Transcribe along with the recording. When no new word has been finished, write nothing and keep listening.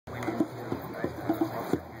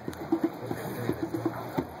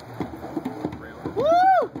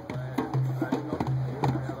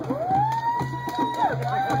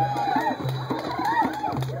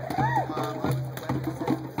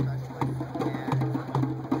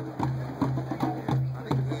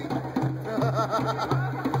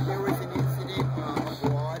There was an incident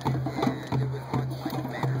abroad, and it was brought to my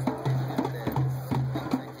commander's attention that things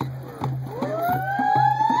I did were really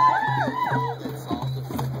that solved the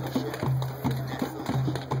solution, and that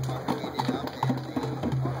solution propagated up, and they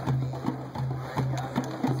offered me my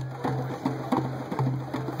police force, and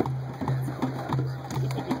that's how it happens.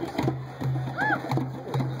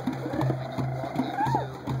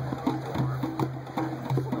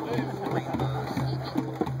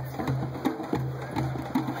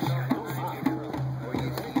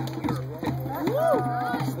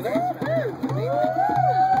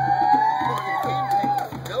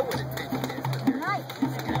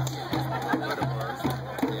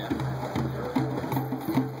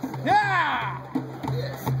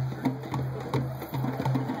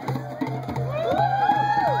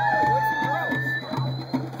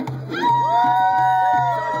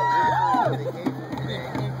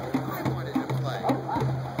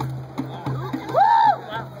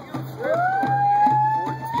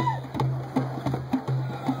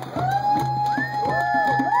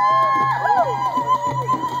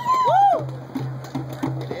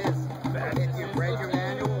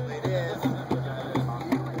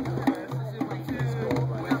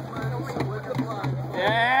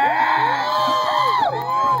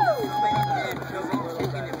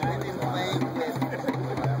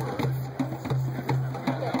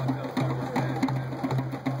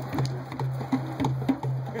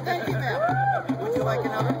 Thank you, ma'am. Would you like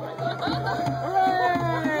another?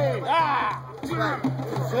 Hooray! Ah! Did you not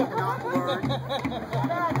learn?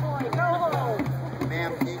 Bad boy, go home.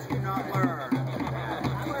 Ma'am, did you not learn?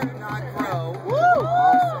 Did you not grow? Woo!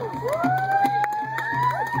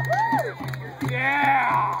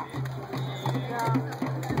 Yeah!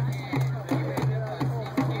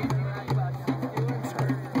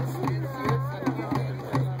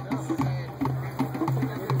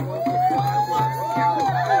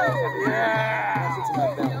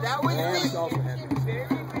 That was me.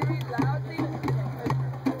 Very, very loudly.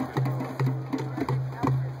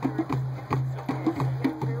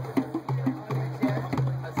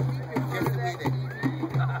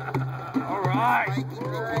 All right.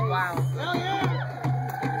 Wow. Hell yeah.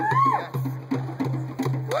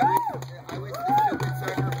 I was the stupid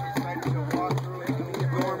sucker who decided to walk through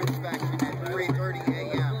the dorm inspection at 3:30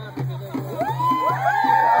 a.m.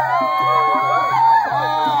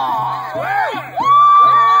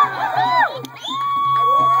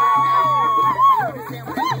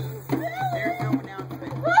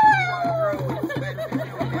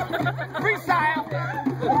 Freestyle!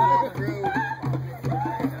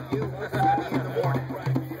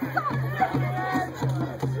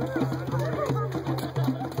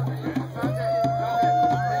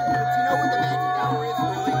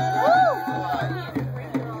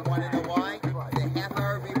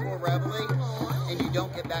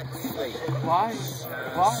 Don't get back to sleep. Why?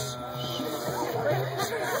 Why?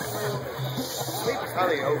 Sleep is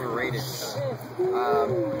highly overrated. I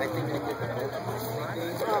think I did the most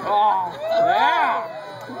sleeping. Oh, yeah!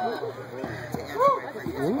 To answer my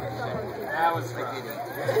previous question, That was